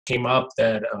came up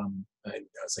that I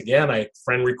was again, I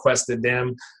friend requested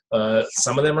them.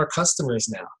 Some of them are customers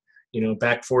now.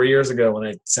 Back 4 years ago when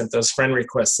I sent those friend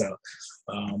requests out.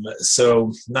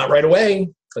 So not right away,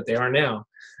 but they are now.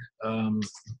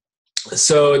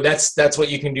 So that's what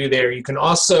you can do there. You can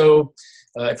also,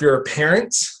 if you're a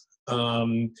parent,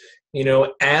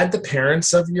 add the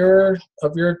parents of your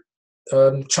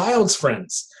child's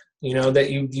friends. That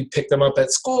you pick them up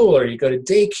at school or you go to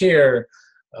daycare.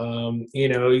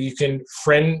 You can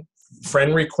friend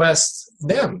request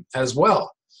them as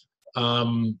well.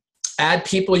 Add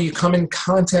people you come in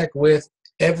contact with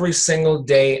every single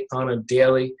day on a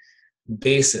daily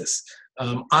basis.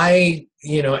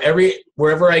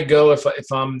 Wherever I go,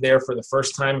 if I'm there for the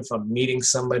first time, if I'm meeting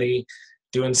somebody,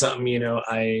 doing something,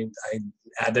 I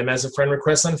add them as a friend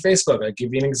request on Facebook. I'll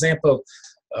give you an example.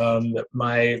 The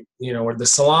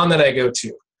salon that I go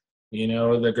to,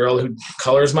 the girl who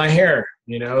colors my hair,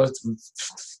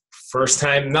 first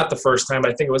time, not the first time,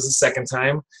 but I think it was the second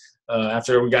time,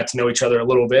 after we got to know each other a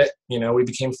little bit, we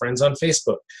became friends on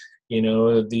Facebook.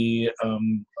 Your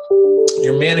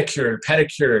manicure,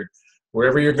 pedicure,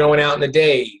 wherever you're going out in the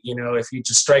day, if you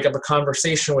just strike up a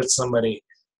conversation with somebody,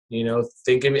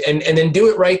 think of it, and then do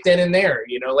it right then and there,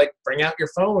 like bring out your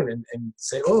phone and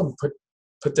say, oh,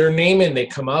 put their name in, they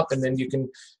come up, and then you can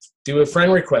do a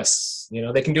friend request.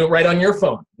 They can do it right on your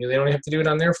phone. They don't have to do it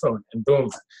on their phone, and boom,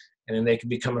 and then they can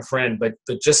become a friend. But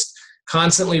just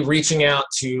constantly reaching out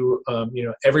to,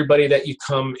 everybody that you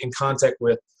come in contact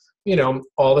with,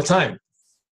 all the time.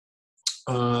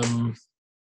 I'm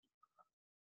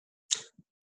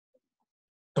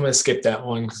going to skip that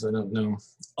one because I don't know.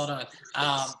 Hold on.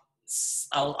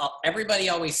 Everybody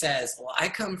always says, well, I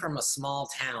come from a small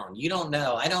town. You don't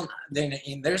know.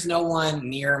 There's no one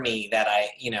near me that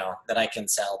I can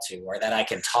sell to or that I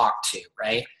can talk to,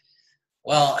 right?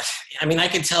 Well, I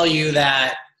can tell you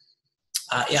that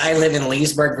I live in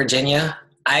Leesburg, Virginia.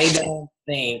 I don't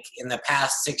think in the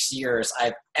past 6 years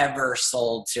I've ever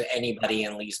sold to anybody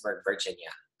in Leesburg, Virginia.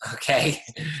 Okay.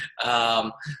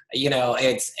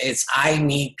 It's I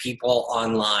meet people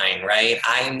online, right?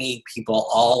 I meet people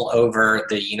all over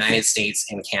the United States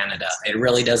and Canada. It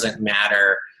really doesn't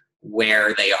matter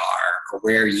where they are or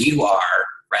where you are,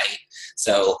 right?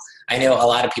 So I know a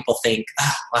lot of people think,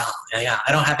 oh, well, yeah,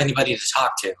 I don't have anybody to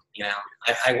talk to.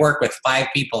 I work with 5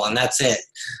 people and that's it.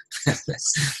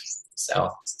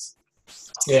 So.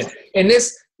 Yeah. And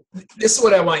this is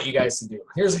what I want you guys to do.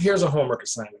 Here's a homework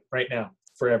assignment right now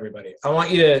for everybody. I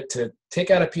want you to take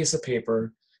out a piece of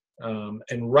paper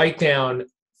and write down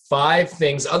 5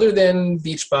 things other than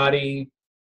Beachbody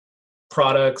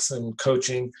products and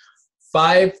coaching,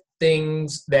 5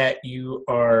 things that you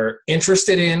are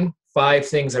interested in, 5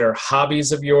 things that are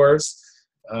hobbies of yours.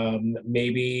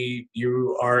 Maybe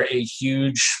you are a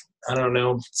huge,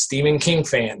 Stephen King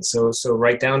fan. So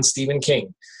write down Stephen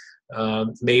King.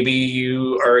 Maybe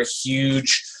you are a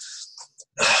huge,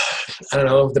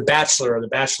 The Bachelor or The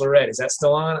Bachelorette. Is that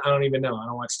still on? I don't even know. I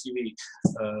don't watch TV.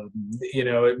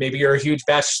 Maybe you're a huge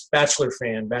Bachelor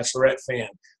fan, Bachelorette fan.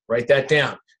 Write that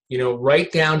down.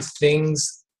 Write down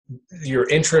things, your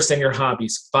interests and your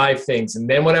hobbies, 5 things. And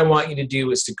then what I want you to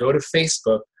do is to go to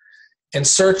Facebook and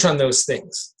search on those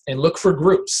things and look for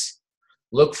groups.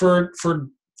 Look for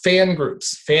fan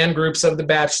groups of The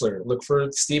Bachelor. Look for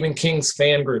Stephen King's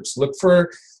fan groups. Look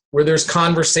for where there's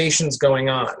conversations going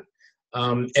on.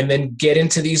 And then get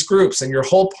into these groups. And your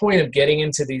whole point of getting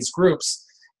into these groups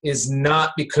is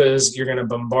not because you're going to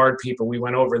bombard people. We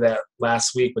went over that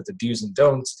last week with the do's and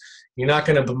don'ts. You're not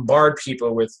going to bombard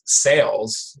people with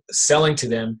selling to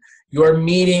them. You are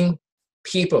meeting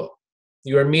people.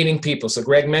 So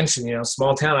Greg mentioned,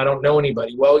 small town, I don't know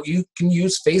anybody. Well, you can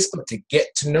use Facebook to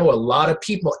get to know a lot of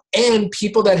people and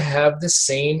people that have the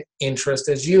same interest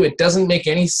as you. It doesn't make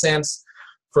any sense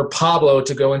for Pablo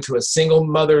to go into a single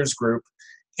mother's group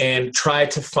and try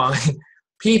to find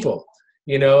people,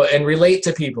 and relate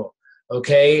to people.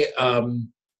 Okay.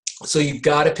 So you've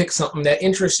got to pick something that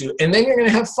interests you, and then you're going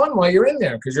to have fun while you're in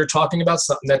there because you're talking about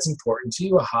something that's important to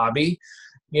you, a hobby,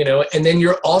 and then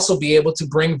you'll also be able to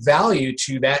bring value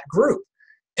to that group.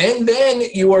 And then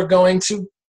you are going to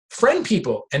friend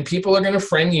people, and people are going to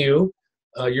friend you.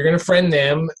 You're going to friend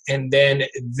them, and then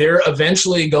they're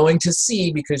eventually going to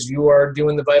see, because you are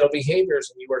doing the vital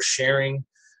behaviors and you are sharing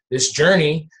this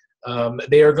journey,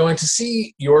 they are going to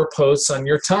see your posts on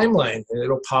your timeline, and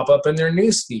it'll pop up in their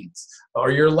news feeds or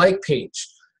your like page.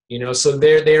 So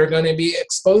they are going to be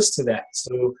exposed to that.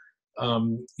 So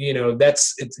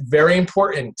it's very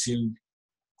important to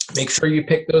make sure you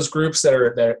pick those groups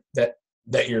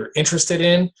that you're interested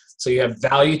in, so you have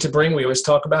value to bring. We always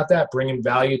talk about that, bringing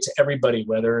value to everybody,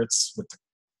 whether it's with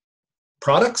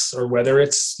products or whether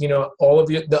it's, all of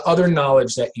the other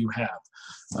knowledge that you have.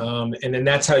 And then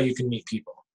that's how you can meet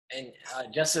people. And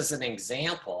just as an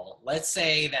example, let's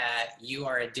say that you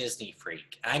are a Disney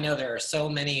freak. I know there are so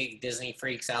many Disney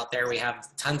freaks out there. We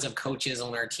have tons of coaches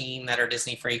on our team that are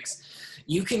Disney freaks.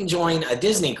 You can join a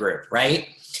Disney group, right?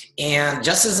 And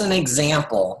just as an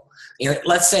example,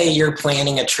 let's say you're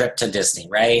planning a trip to Disney,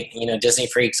 right? Disney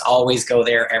freaks always go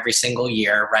there every single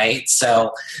year, right?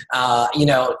 So,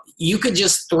 you could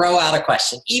just throw out a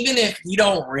question. Even if you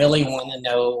don't really want to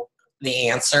know the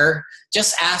answer,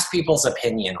 just ask people's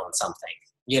opinion on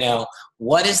something.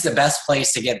 What is the best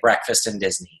place to get breakfast in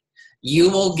Disney? You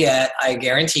will get, I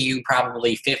guarantee you,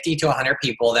 probably 50 to 100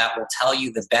 people that will tell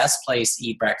you the best place to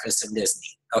eat breakfast in Disney,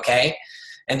 okay?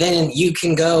 And then you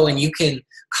can go and you can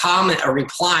comment or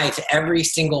reply to every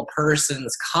single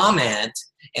person's comment.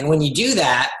 And when you do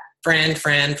that, friend,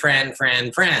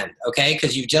 okay?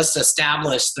 Because you've just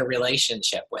established the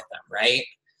relationship with them, right?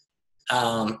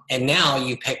 And now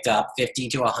you picked up 50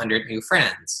 to 100 new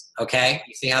friends, okay?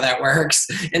 You see how that works?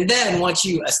 And then once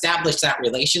you establish that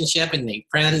relationship and they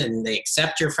friend and they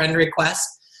accept your friend request,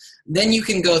 then you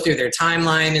can go through their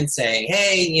timeline and say,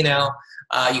 hey, you can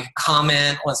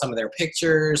comment on some of their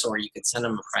pictures, or you could send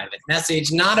them a private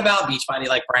message, not about Beachbody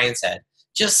like Brian said,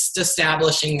 just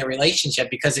establishing the relationship,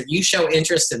 because if you show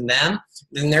interest in them,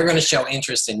 then they're going to show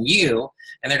interest in you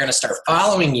and they're going to start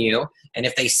following you. And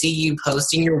if they see you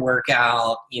posting your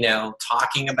workout,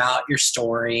 talking about your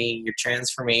story, your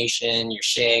transformation, your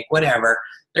shake, whatever,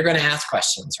 they're going to ask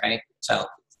questions, right? So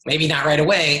maybe not right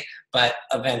away, but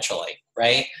eventually,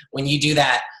 right? When you do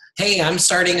that, hey, I'm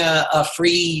starting a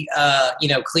free,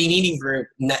 clean eating group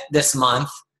this month.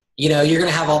 You're going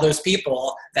to have all those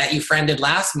people that you friended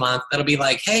last month that'll be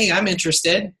like, hey, I'm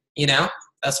interested.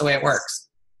 That's the way it works.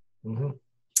 Mm-hmm.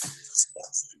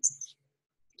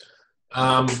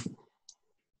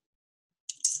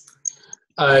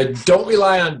 Don't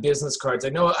rely on business cards. I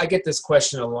know I get this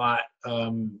question a lot,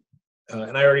 and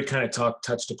I already kind of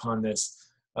touched upon this.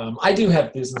 I do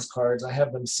have business cards. I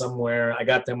have them somewhere. I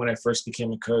got them when I first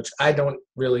became a coach. I don't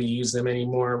really use them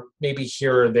anymore, maybe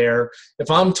here or there. If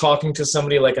I'm talking to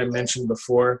somebody, like I mentioned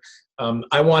before,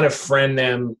 I want to friend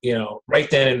them,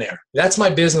 right then and there. That's my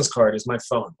business card, is my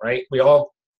phone, right? We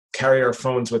all carry our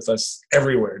phones with us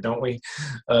everywhere, don't we?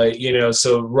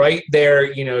 So right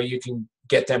there, you can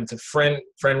get them to friend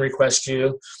request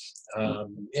you.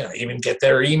 Even get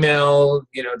their email,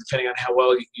 depending on how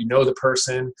well you know the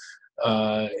person.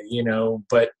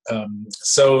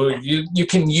 So you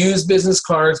can use business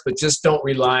cards, but just don't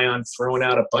rely on throwing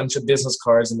out a bunch of business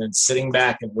cards and then sitting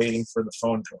back and waiting for the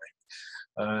phone to ring.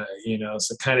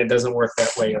 So it kind of doesn't work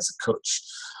that way as a coach.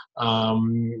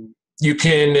 You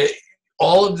can,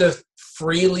 all of the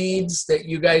free leads that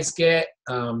you guys get,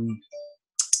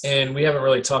 and we haven't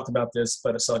really talked about this,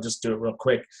 so I'll just do it real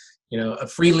quick. A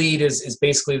free lead is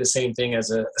basically the same thing as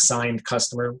an assigned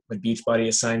customer. When Beachbody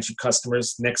assigns you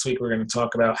customers. Next week, we're going to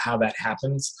talk about how that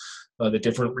happens, the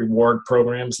different reward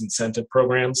programs, incentive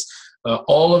programs.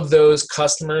 All of those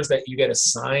customers that you get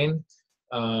assigned,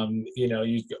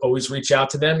 you always reach out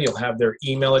to them. You'll have their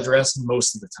email address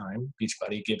most of the time.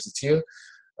 Beachbody gives it to you.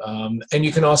 And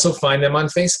you can also find them on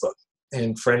Facebook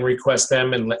and friend request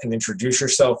them and introduce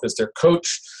yourself as their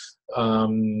coach.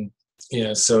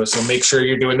 So make sure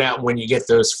you're doing that when you get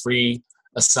those free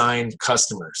assigned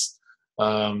customers.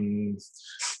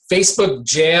 Facebook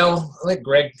jail. I'll let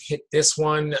Greg hit this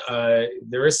one.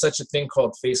 There is such a thing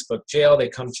called Facebook jail. They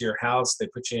come to your house. They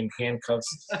put you in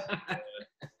handcuffs.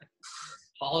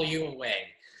 Haul you away.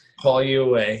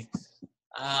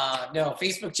 No,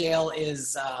 Facebook jail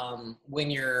is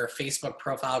when your Facebook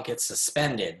profile gets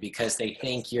suspended because they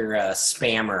think you're a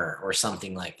spammer or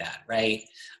something like that, right?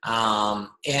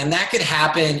 And that could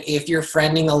happen if you're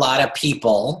friending a lot of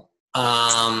people,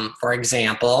 for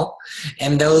example,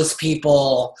 and those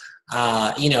people,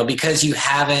 because you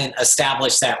haven't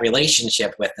established that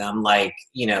relationship with them, like,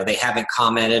 they haven't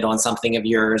commented on something of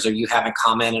yours or you haven't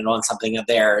commented on something of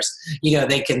theirs,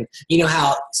 they can,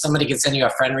 how somebody can send you a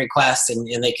friend request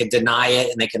and they can deny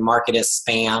it and they can mark it as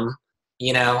spam,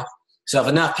 So if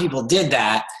enough people did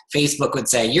that, Facebook would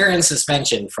say, you're in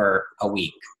suspension for a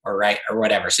week or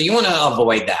whatever. So you want to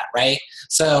avoid that, right?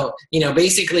 So,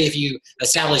 basically if you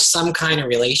establish some kind of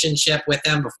relationship with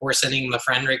them before sending them a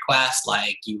friend request,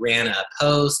 like you ran a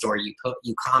post or you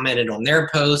commented on their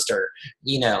post or,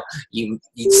 you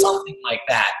something like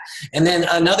that. And then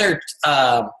another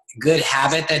good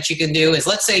habit that you can do is,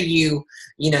 let's say you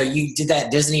did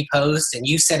that Disney post and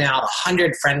you sent out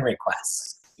 100 friend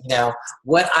requests.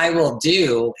 What I will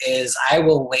do is I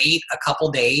will wait a couple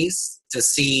days to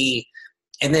see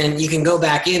And then you can go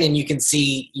back in and you can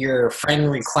see your friend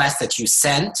request that you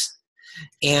sent,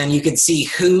 and you can see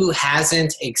who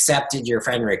hasn't accepted your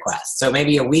friend request. So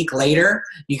maybe a week later,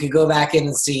 you could go back in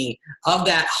and see, of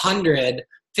that 100,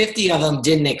 50 of them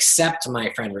didn't accept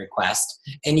my friend request,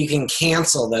 and you can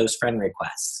cancel those friend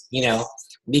requests,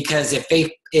 because if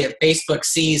Facebook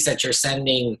sees that you're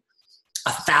sending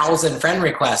 1,000 friend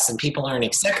requests and people aren't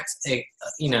accepting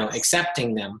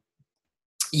them,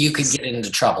 you could get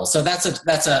into trouble. So that's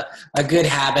a good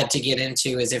habit to get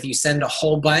into, is if you send a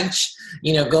whole bunch,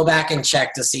 go back and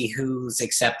check to see who's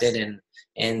accepted,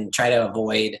 and try to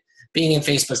avoid being in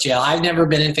Facebook jail. I've never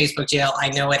been in Facebook jail. I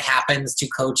know it happens to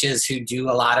coaches who do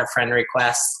a lot of friend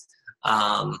requests,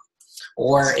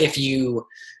 or if you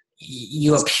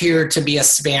appear to be a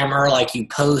spammer, like you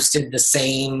posted the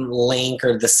same link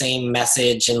or the same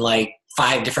message in like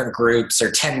 5 different groups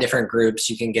or 10 different groups,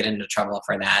 you can get into trouble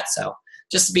for that. So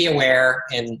just be aware,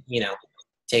 and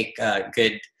take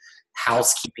good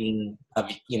housekeeping of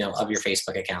your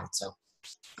Facebook account. So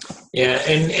yeah,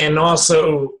 and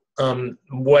also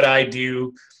what I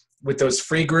do with those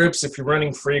free groups, if you're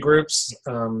running free groups,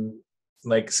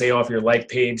 like say off your like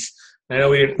page. I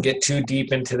know we didn't get too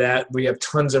deep into that. We have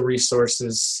tons of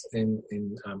resources in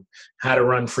how to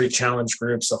run free challenge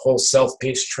groups, a whole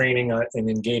self-paced training in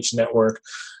Engage Network.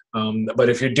 But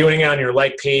if you're doing it on your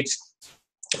like page,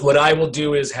 what I will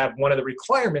do is have one of the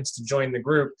requirements to join the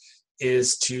group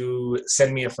is to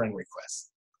send me a friend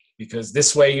request, because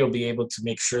this way you'll be able to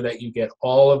make sure that you get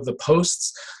all of the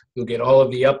posts, you'll get all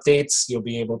of the updates, you'll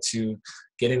be able to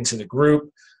get into the group.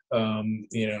 And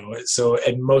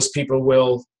most people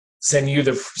will send you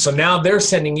so now they're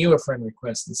sending you a friend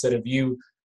request instead of you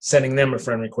sending them a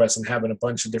friend request and having a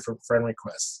bunch of different friend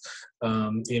requests.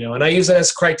 And I use that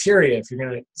as criteria. If you're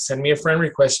going to send me a friend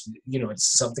request,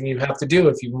 it's something you have to do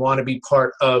if you want to be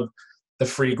part of the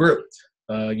free group.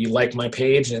 You like my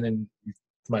page, and then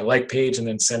my like page, and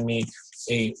then send me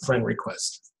a friend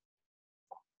request.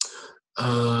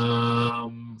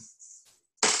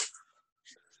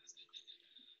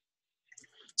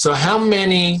 So how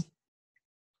many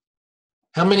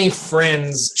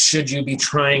friends should you be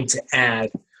trying to add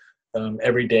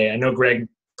every day? I know Greg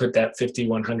put that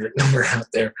 5,100 number out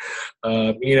there.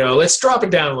 Let's drop it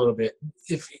down a little bit.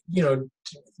 If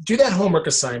do that homework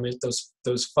assignment,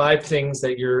 those 5 things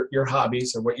that your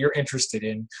hobbies or what you're interested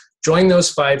in. Join those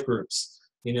 5 groups,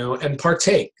 and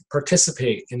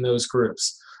participate in those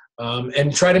groups,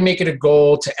 and try to make it a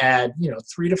goal to add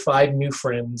 3 to 5 new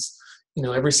friends,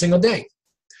 every single day,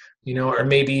 or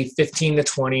maybe 15 to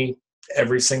 20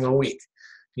 every single week.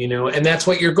 And that's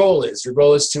what your goal is. Your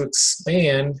goal is to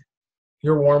expand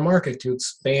your warm market, to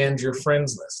expand your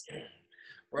friends list.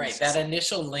 Right. That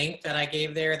initial link that I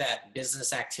gave there, that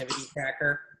business activity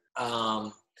tracker,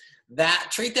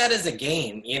 treat that as a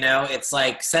game. It's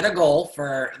like, set a goal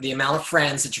for the amount of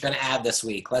friends that you're going to add this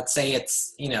week. Let's say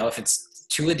it's, if it's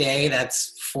 2 a day,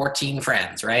 that's 14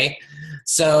 friends, right?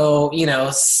 So,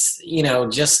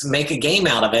 just make a game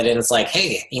out of it. And it's like,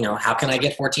 hey, how can I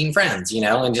get 14 friends?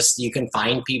 And just, you can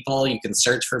find people, you can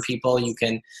search for people, you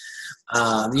can,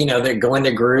 they're going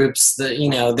to groups,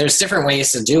 there's different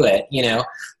ways to do it.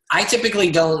 I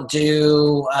typically don't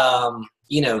do,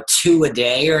 2 a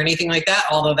day or anything like that,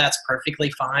 although that's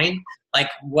perfectly fine. Like,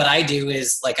 what I do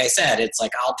is, like I said, it's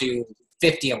like, I'll do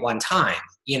 50 at one time,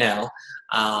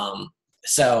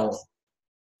 so,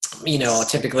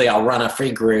 typically I'll run a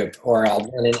free group, or I'll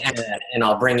run an ad, and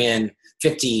I'll bring in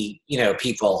 50,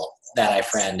 people that I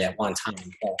friend at one time.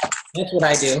 So that's what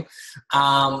I do.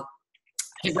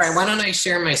 Hey, Brian, why don't I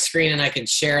share my screen, and I can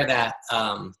share that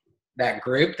that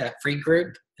group, that free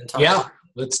group? And talk yeah,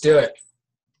 let's do it.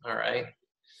 All right.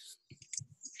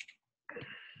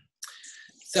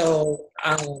 So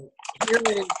here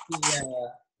is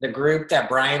the group that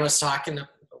Brian was talking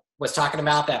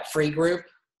about, that free group.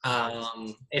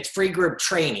 It's free group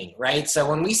training, right? So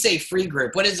when we say free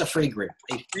group, what is a free group?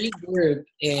 A free group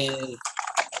is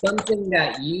something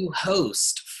that you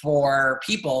host for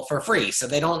people for free. So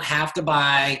they don't have to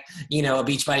buy, a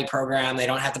Beachbody program. They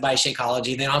don't have to buy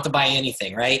Shakeology. They don't have to buy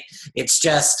anything, right? It's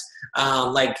just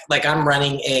like I'm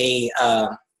running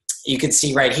you can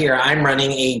see right here, I'm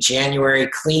running a January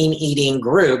clean eating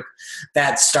group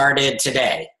that started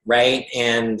today, right?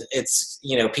 And it's,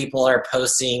 people are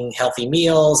posting healthy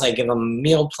meals. I give them a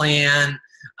meal plan.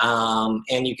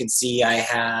 And you can see I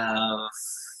have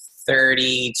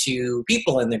 32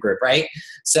 people in the group, right?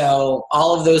 So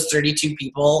all of those 32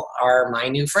 people are my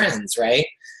new friends, right?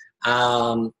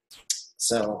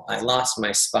 So I lost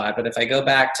my spot, but if I go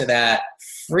back to that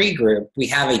free group, we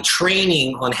have a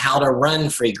training on how to run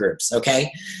free groups,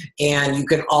 okay? And you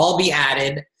can all be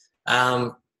added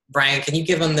Brian, can you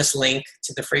give them this link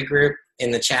to the free group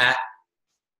in the chat?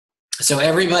 So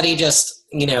everybody just,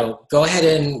 go ahead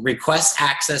and request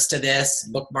access to this,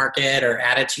 bookmark it, or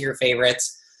add it to your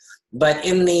favorites. But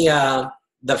in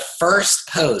the first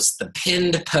post, the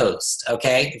pinned post,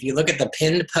 okay, if you look at the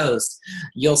pinned post,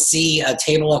 you'll see a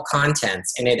table of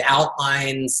contents, and it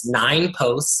outlines 9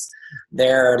 posts.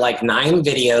 There are like 9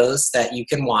 videos that you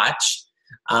can watch.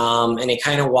 And it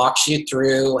kind of walks you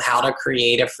through how to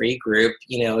create a free group.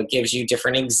 It gives you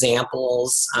different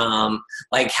examples,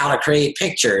 like how to create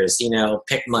pictures,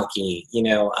 PicMonkey,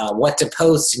 what to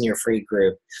post in your free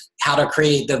group, how to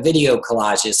create the video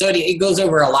collages. So it goes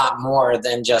over a lot more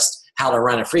than just how to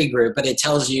run a free group, but it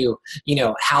tells you,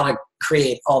 how to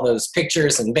create all those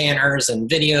pictures and banners and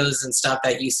videos and stuff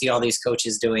that you see all these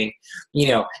coaches doing,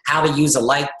 how to use a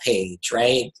like page,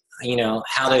 right?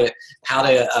 How to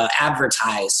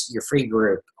advertise your free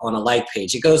group on a like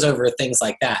page. It goes over things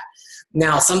like that.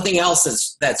 Now, something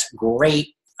else that's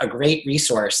great, a great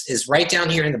resource is right down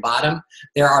here in the bottom.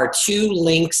 There are 2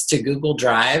 links to Google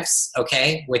Drives,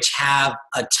 okay, which have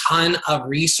a ton of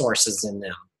resources in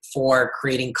them for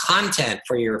creating content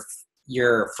for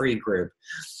your free group.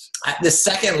 The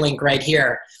second link right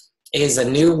here is a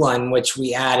new one which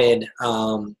we added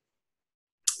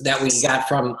that we got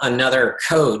from another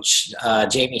coach,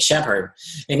 Jamie Shepard.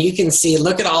 And you can see,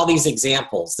 look at all these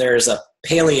examples. There's a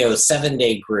paleo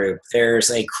 7-day group.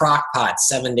 There's a crockpot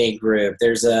 7-day group.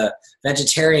 There's a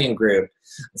vegetarian group.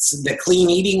 The clean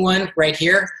eating one right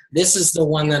here, this is the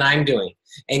one that I'm doing.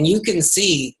 And you can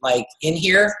see, like in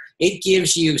here, it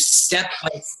gives you step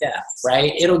by step,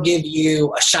 right? It'll give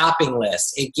you a shopping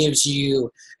list. It gives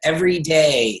you every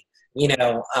day,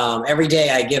 every day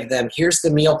I give them, here's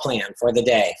the meal plan for the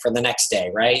day, for the next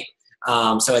day, right?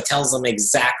 So it tells them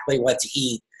exactly what to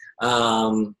eat.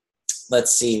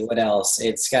 Let's see, what else?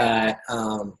 It's got,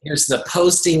 here's the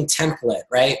posting template,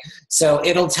 right? So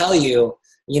it'll tell you,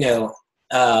 here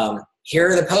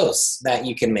are the posts that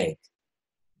you can make.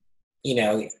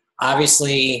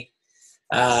 Obviously,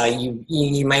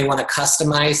 you may want to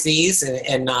customize these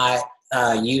and not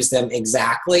use them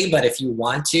exactly, but if you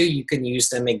want to, you can use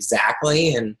them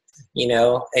exactly. And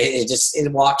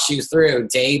it walks you through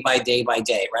day by day by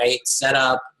day, right? Set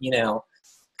up, a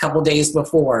couple days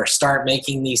before, start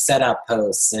making these setup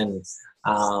posts. And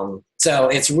so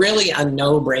it's really a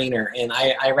no-brainer. And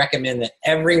I recommend that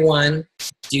everyone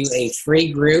do a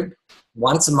free group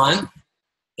once a month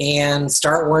and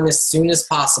start one as soon as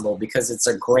possible, because it's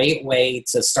a great way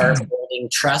to start building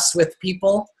trust with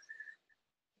people.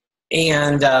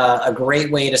 And a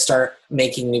great way to start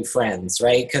making new friends,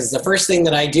 right? Because the first thing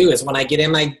that I do is when I get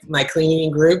in my clean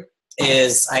eating group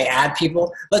is I add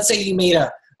people. Let's say you made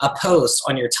a post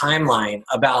on your timeline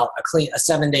about a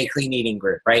 7-day clean eating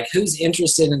group, right? Who's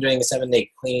interested in doing a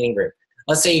 7-day clean eating group?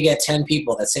 Let's say you get 10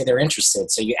 people that say they're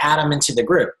interested. So you add them into the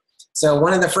group. So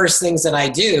one of the first things that I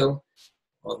do,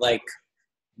 like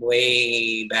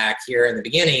way back here in the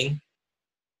beginning,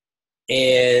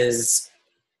 is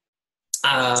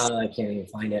I can't even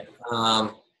find it.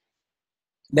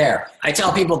 There. I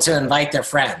tell people to invite their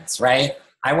friends, right?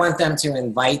 I want them to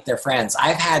invite their friends.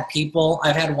 I've had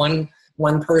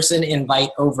one person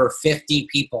invite over 50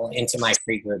 people into my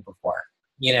free group before.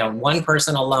 One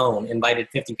person alone invited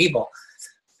 50 people,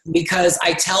 because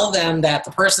I tell them that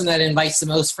the person that invites the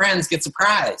most friends gets a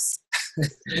prize.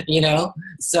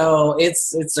 So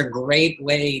it's a great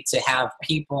way to have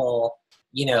people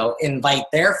invite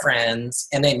their friends,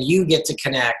 and then you get to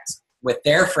connect with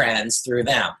their friends through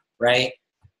them, right?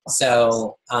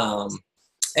 So,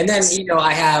 and then,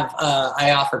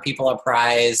 I offer people a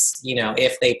prize,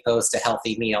 if they post a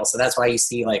healthy meal. So that's why you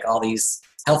see like all these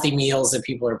healthy meals that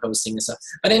people are posting and stuff.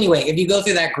 But anyway, if you go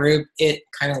through that group, it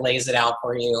kind of lays it out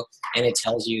for you, and it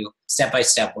tells you step by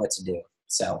step what to do.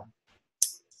 So.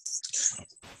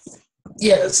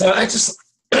 Yeah. So I just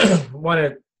want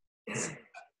to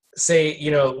say,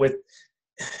 with,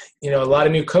 a lot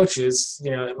of new coaches,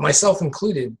 myself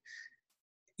included,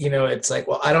 it's like,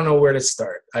 well, I don't know where to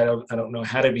start. I don't know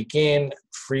how to begin.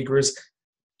 Free groups.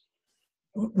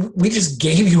 We just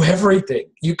gave you everything.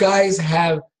 You guys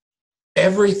have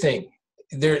everything.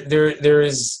 There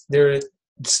is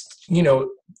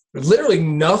literally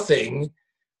nothing.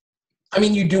 I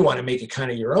mean, you do want to make it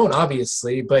kind of your own,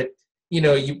 obviously, but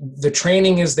the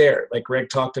training is there, like Greg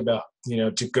talked about,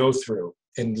 to go through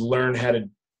and learn how to,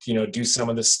 do some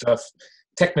of the stuff,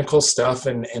 technical stuff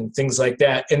and things like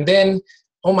that. And then,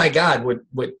 oh my God,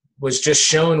 what was just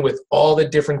shown with all the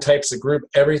different types of group,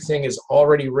 everything is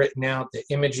already written out. The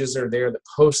images are there. The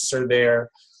posts are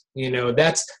there.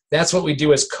 That's what we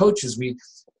do as coaches.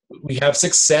 we have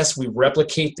success, we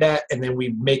replicate that, and then we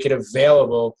make it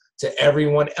available to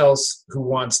everyone else who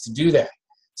wants to do that.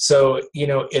 So,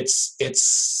 it's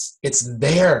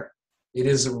there. It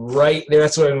is right there.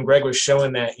 That's what when Greg was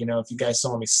showing that, if you guys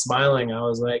saw me smiling, I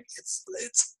was like,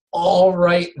 it's all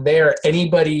right there.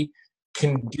 Anybody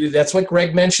can do. That's what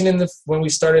Greg mentioned when we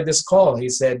started this call. He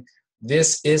said,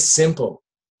 this is simple.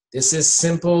 This is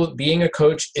simple. Being a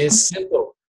coach is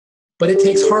simple, but it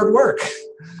takes hard work.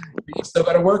 You still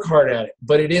got to work hard at it,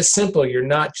 but it is simple. You're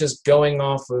not just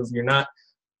you're not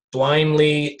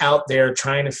blindly out there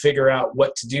trying to figure out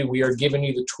what to do. We are giving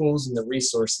you the tools and the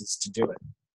resources to do it.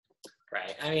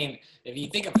 Right. I mean, if you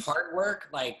think of hard work,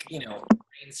 like,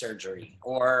 brain surgery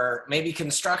or maybe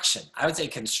construction, I would say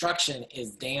construction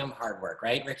is damn hard work,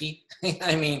 right, Ricky?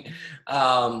 I mean,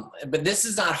 but this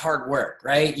is not hard work,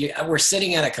 right? We're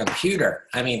sitting at a computer.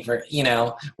 I mean,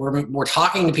 we're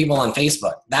talking to people on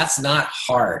Facebook. That's not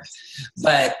hard,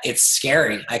 but it's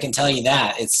scary. I can tell you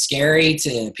that. It's scary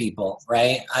to people,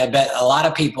 right? I bet a lot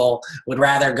of people would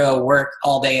rather go work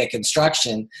all day at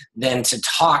construction than to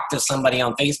talk to somebody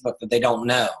on Facebook that they don't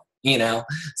know.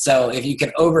 So if you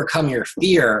can overcome your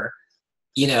fear,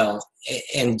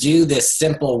 and do this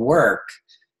simple work,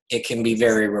 it can be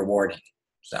very rewarding.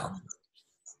 So.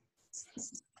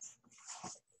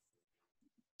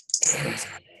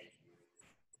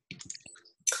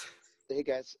 Hey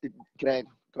guys, can I go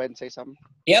ahead and say something?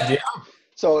 Yep. Yeah.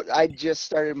 So I just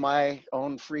started my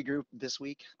own free group this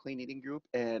week, clean eating group.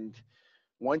 And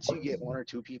once you get one or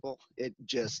two people,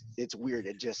 it's weird.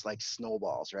 It just like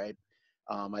snowballs, right?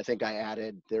 I think I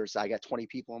got 20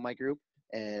 people in my group,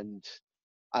 and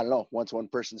I don't know, once one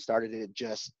person started it,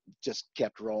 just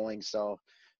kept rolling. So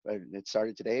it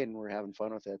started today and we're having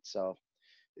fun with it. So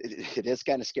it is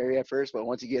kind of scary at first, but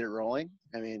once you get it rolling,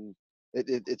 I mean,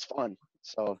 it's fun.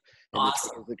 So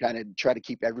Awesome. to kind of try to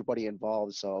keep everybody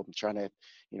involved. So I'm trying to,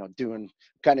 doing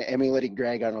kind of emulating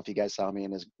Greg. I don't know if you guys saw me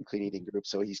in his clean eating group.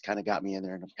 So he's kind of got me in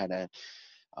there, and I'm kind of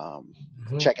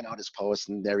checking out his posts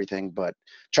and everything, but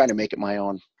trying to make it my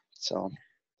own. So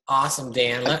awesome,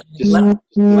 Dan. Let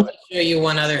me show you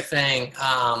one other thing.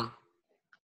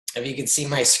 If you can see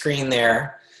my screen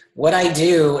there, what I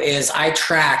do is I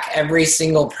track every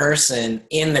single person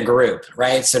in the group,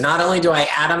 right? So not only do I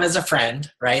add them as a friend,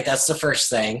 right? That's the first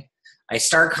thing. I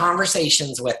start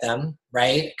conversations with them,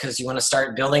 right? Because you want to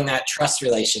start building that trust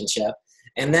relationship.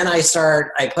 And then I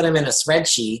put them in a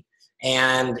spreadsheet,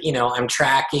 and, I'm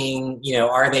tracking,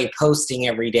 are they posting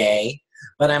every day?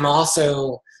 But I'm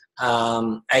also,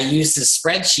 I use this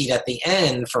spreadsheet at the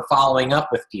end for following up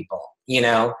with people.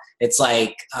 It's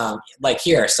like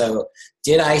here. So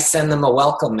did I send them a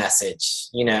welcome message?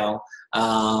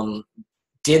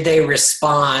 Did they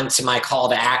respond to my call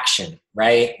to action,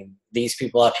 right? These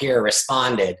people up here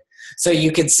responded. So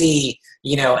you could see,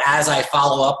 as I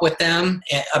follow up with them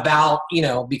about,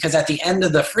 because at the end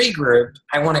of the free group,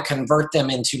 I want to convert them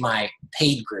into my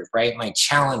paid group, right? My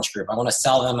challenge group. I want to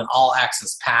sell them an all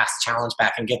access pass challenge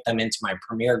pack and get them into my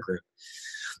premier group.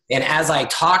 And as I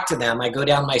talk to them, I go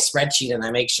down my spreadsheet and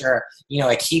I make sure,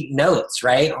 I keep notes,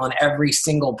 right, on every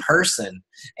single person.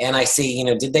 And I see,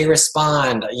 did they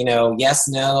respond, yes,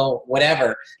 no,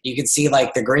 whatever. You can see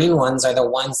like the green ones are the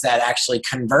ones that actually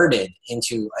converted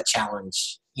into a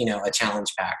challenge, a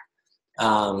challenge pack.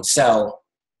 So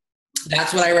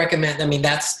that's what I recommend. I mean,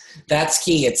 that's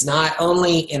key. It's not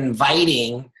only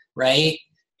inviting, right?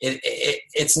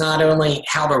 It's not only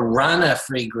how to run a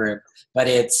free group, but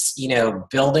it's,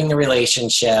 building the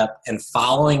relationship and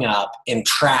following up and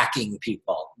tracking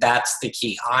people. That's the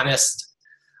key.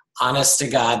 Honest to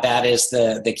God, that is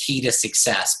the key to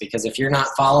success. Because if you're not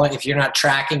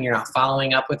tracking, you're not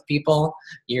following up with people,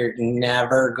 you're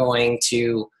never going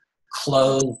to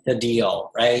close the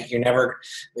deal, right?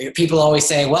 People always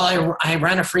say, well, I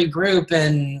run a free group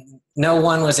and no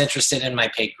one was interested in my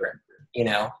paid group,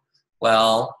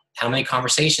 Well, how many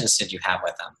conversations did you have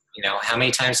with them? How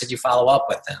many times did you follow up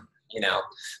with them?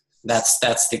 That's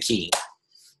the key.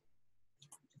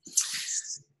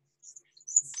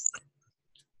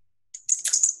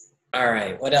 All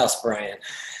right. What else, Brian?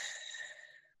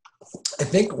 I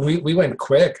think we went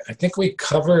quick. I think we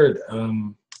covered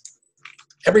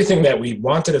everything that we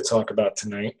wanted to talk about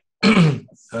tonight.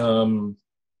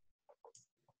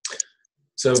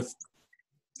 So,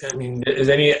 I mean, does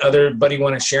anybody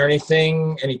want to share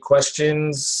anything? Any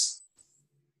questions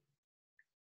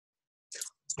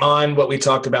on what we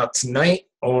talked about tonight,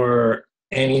 or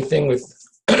anything with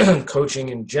coaching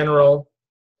in general?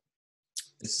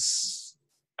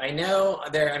 I know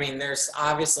there's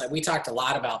obviously, we talked a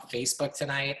lot about Facebook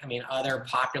tonight. I mean, other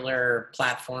popular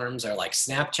platforms are like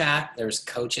Snapchat. There's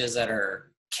coaches that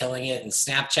are killing it in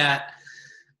Snapchat.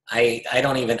 I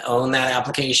don't even own that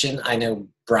application. I know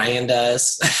Brian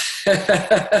does.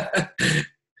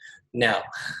 No,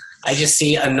 I just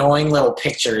see annoying little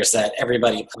pictures that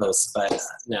everybody posts, but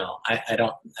no, I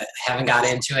haven't got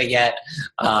into it yet.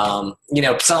 So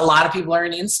a lot of people are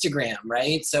in Instagram,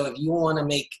 right? So if you want to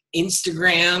make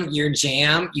Instagram your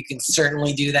jam, you can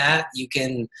certainly do that. You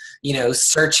can,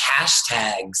 search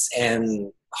hashtags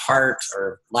and heart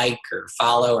or like or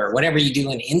follow or whatever you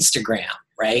do in Instagram,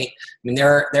 right? I mean,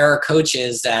 there are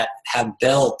coaches that have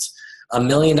built $1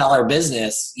 million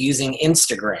business using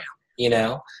Instagram.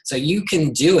 So you can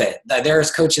do it.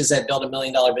 There's coaches that build $1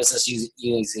 million business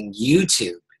using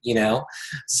YouTube,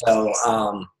 So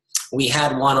we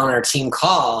had one on our team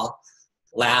call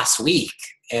last week,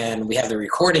 and we have the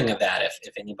recording of that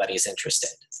if anybody's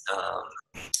interested.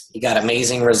 He got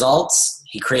amazing results.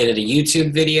 He created a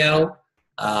YouTube video.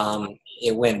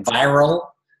 It went viral.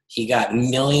 He got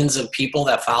millions of people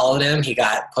that followed him. He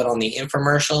got put on the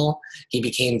infomercial. He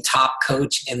became top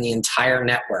coach in the entire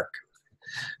network.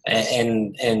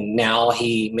 And now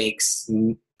he makes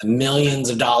millions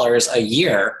of dollars a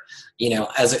year,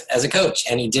 as a coach.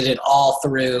 And he did it all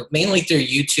mainly through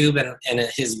YouTube and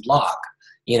his blog,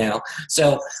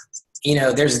 So,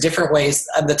 there's different ways.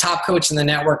 The top coach in the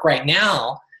network right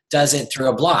now does it through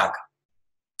a blog.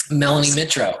 Melanie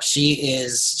Mitro,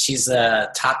 she's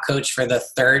a top coach for the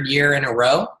 3rd year in a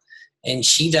row, and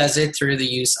she does it through the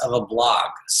use of a blog.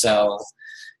 So,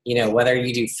 whether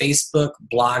you do Facebook,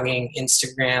 blogging,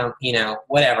 Instagram,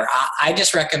 whatever. I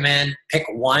just recommend pick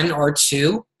 1 or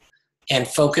 2 and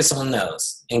focus on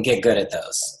those and get good at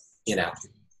those,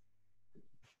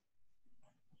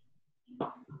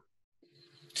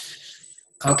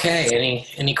 Okay,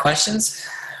 any questions?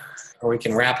 Or we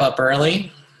can wrap up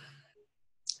early.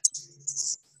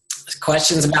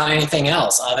 Questions about anything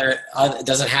else? It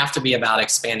doesn't have to be about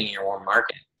expanding your warm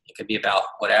market. It could be about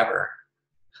whatever.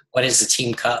 What is the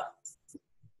Team Cup?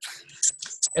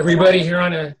 Everybody here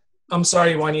I'm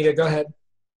sorry, Juanita, go ahead.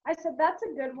 I said that's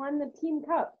a good one, the Team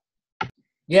Cup.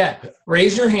 Yeah,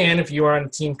 raise your hand if you are on the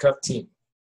Team Cup team.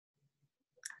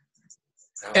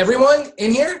 Everyone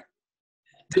in here?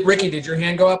 Ricky, did your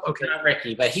hand go up? Okay. Not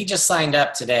Ricky, but he just signed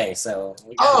up today, so.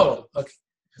 Okay.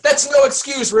 That's no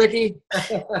excuse, Ricky.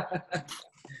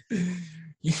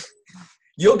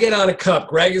 You'll get on a cup.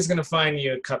 Greg is going to find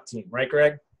you a cup team, right,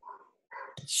 Greg?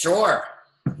 Sure.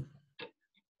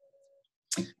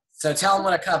 So tell them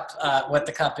what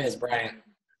the cup is, Brian.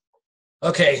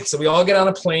 Okay, so we all get on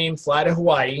a plane, fly to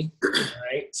Hawaii. All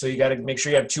right, so you got to make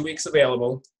sure you have 2 weeks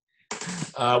available.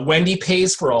 Wendy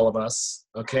pays for all of us.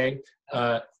 Okay.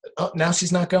 Now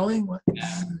she's not going. What?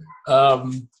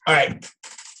 All right.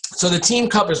 So the Team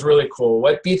Cup is really cool.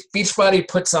 What Beachbody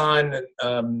puts on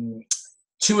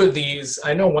 2 of these.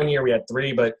 I know one year we had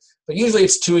 3, but usually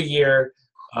it's 2 a year.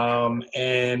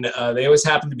 And they always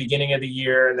happen at the beginning of the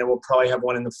year, and then we'll probably have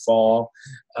one in the fall.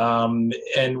 And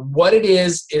what it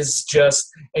is just,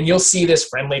 and you'll see this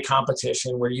friendly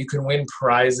competition where you can win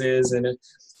prizes. And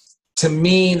to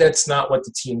me, that's not what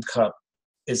the Team Cup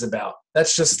is about.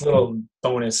 That's just little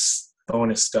bonus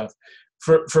stuff.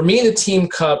 For me, the Team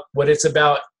Cup, what it's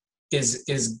about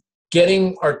is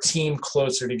getting our team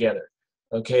closer together.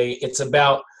 Okay, it's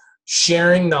about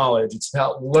sharing knowledge. It's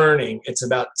about learning. It's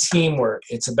about teamwork.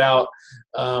 It's about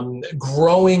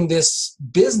growing this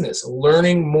business,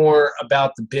 learning more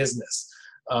about the business.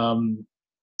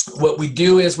 What we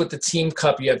do is with the Team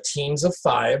Cup, you have teams of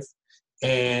 5,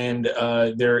 and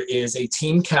there is a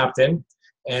team captain,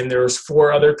 and there's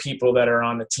 4 other people that are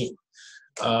on the team.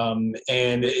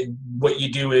 And what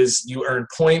you do is you earn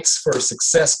points for a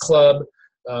success club.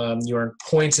 You earn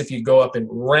points if you go up in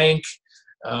rank.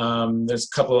 There's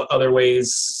a couple of other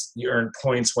ways you earn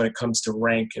points when it comes to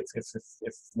rank.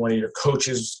 If one of your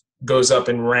coaches goes up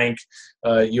in rank,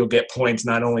 you'll get points,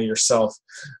 not only yourself.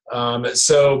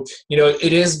 So,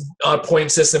 it is a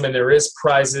point system, and there is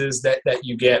prizes that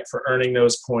you get for earning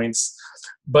those points.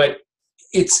 But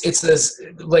it's this,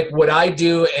 like what I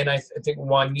do, and I think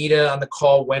Juanita on the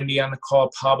call, Wendy on the call,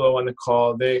 Pablo on the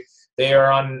call, they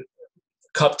are on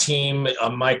Cup team,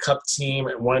 my Cup team,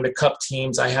 one of the Cup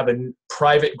teams. I have a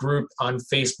private group on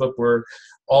Facebook where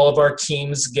all of our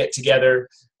teams get together,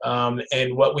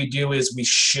 and what we do is we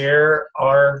share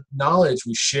our knowledge.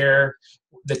 We share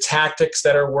the tactics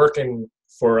that are working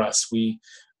for us. We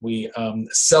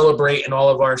celebrate in all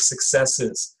of our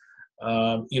successes.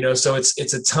 So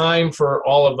it's a time for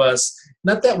all of us.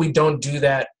 Not that we don't do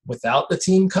that without the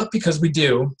Team Cup, because we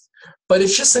do, but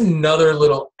it's just another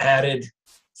little added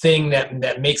thing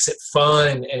that makes it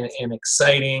fun and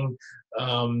exciting.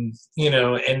 And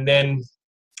then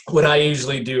what I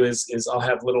usually do is I'll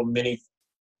have little mini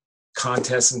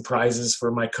contests and prizes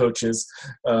for my coaches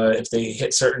if they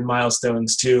hit certain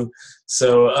milestones too.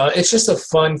 So it's just a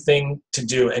fun thing to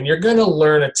do, and you're going to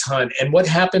learn a ton. And what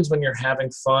happens when you're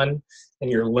having fun and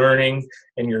you're learning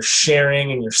and you're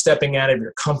sharing and you're stepping out of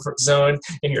your comfort zone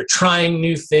and you're trying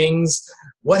new things,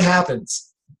 what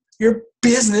happens? Your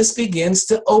business begins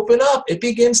to open up. It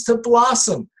begins to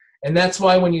blossom. And that's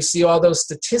why when you see all those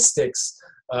statistics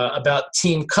about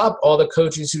Team Cup, all the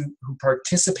coaches who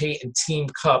participate in Team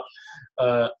Cup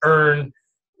earn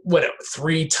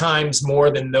 3 times more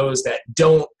than those that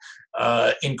don't,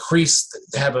 increase,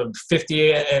 have a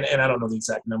 50, and I don't know the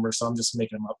exact number, so I'm just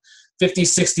making them up, 50,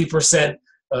 60%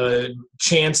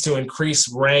 chance to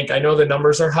increase rank. I know the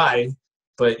numbers are high,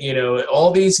 but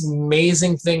all these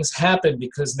amazing things happen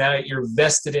because now you're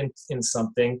vested in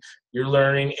something, you're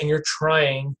learning, and you're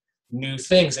trying new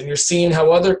things, and you're seeing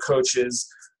how other coaches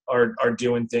are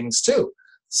doing things too.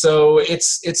 So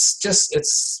it's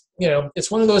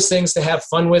one of those things to have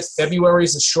fun with. February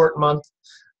is a short month.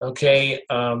 Okay.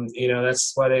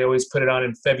 That's why they always put it on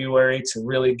in February, to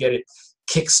really get it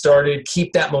kick-started,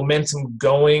 keep that momentum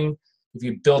going. If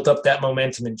you built up that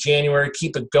momentum in January,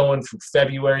 keep it going through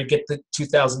February, get the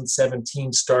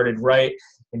 2017 started right,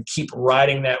 and keep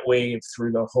riding that wave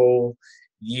through the whole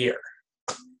year.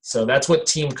 So that's what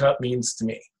Team Cup means to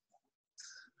me.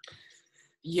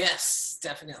 Yes,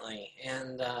 definitely.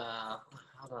 And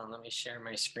hold on, let me share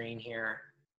my screen here.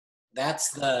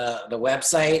 That's the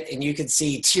website, and you can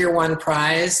see Tier 1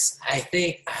 prize. I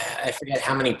forget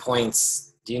how many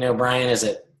points. Do you know, Brian? Is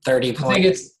it 30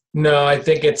 points? I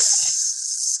think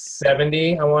it's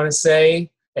 70, I want to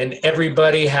say. And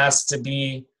everyone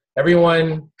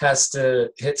has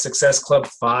to hit Success Club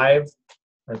 5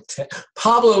 or 10.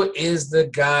 Pablo is the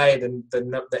guy,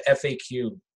 the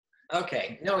FAQ.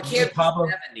 Okay. No, it can't be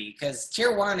 70 because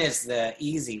Tier 1 is the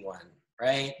easy one,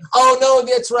 right? Oh, no,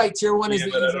 that's right. Tier 1 is the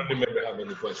easy one. I don't remember how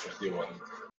many points for Tier 1.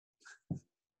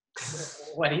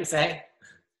 What do you say?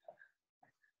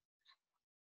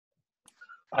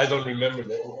 I don't remember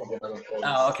that.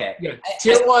 Oh, okay. Yeah.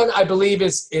 Tier 1, I believe,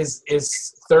 is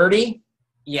 30.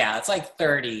 Yeah, it's like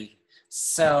 30.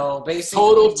 So basically,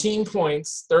 total team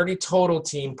points, 30 total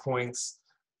team points.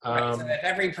 Right, so if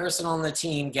every person on the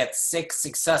team gets 6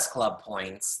 Success Club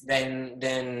points,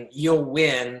 then you'll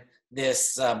win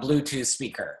this Bluetooth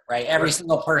speaker, right? Every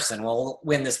single person will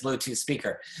win this Bluetooth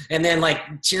speaker. And then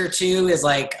like Tier 2 is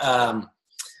like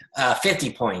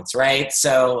 50 points, right?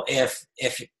 So if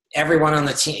everyone on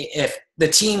the team, if the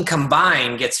team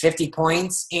combined gets 50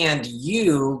 points and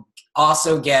you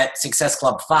also get Success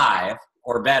Club 5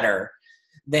 or better,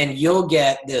 then you'll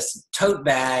get this tote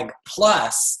bag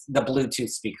plus the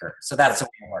Bluetooth speaker. So that's the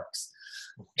way it works.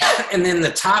 And then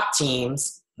the top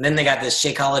teams, then they got this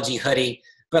Shakeology hoodie,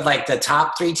 but like the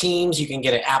top 3 teams, you can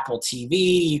get an Apple TV,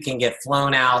 you can get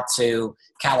flown out to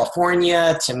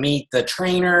California to meet the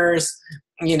trainers.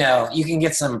 You can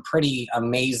get some pretty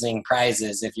amazing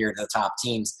prizes if you're the top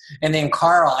teams. And then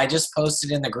Carl, I just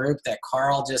posted in the group that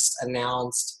Carl just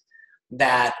announced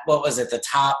that, the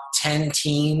top 10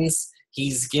 teams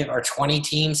or 20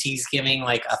 teams, he's giving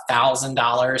like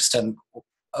 $1,000 to,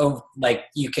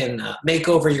 you can make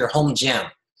over your home gym.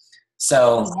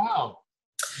 So, wow.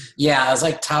 Yeah, I was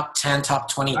like top 10, top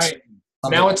 20. Right.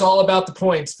 Now it's all about the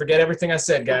points. Forget everything I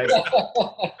said, guys.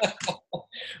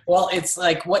 Well, it's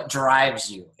like, what drives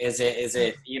you? Is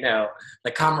it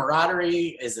the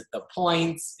camaraderie? Is it the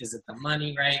points? Is it the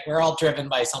money, right? We're all driven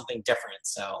by something different.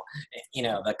 So,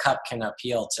 the cup can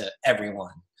appeal to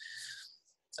everyone.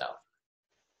 So,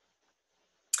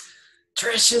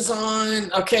 Trish is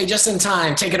on. Okay, just in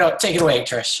time. Take it away,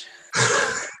 Trish.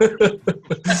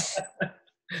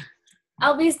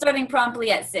 I'll be starting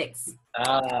promptly at 6.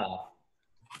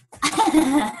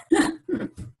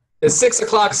 It's 6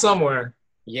 o'clock somewhere.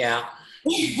 Yeah.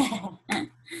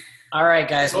 All right,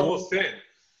 guys. It's almost 10.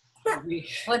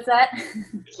 What's that?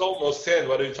 It's almost 10.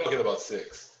 What are you talking about,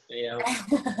 6? Yeah.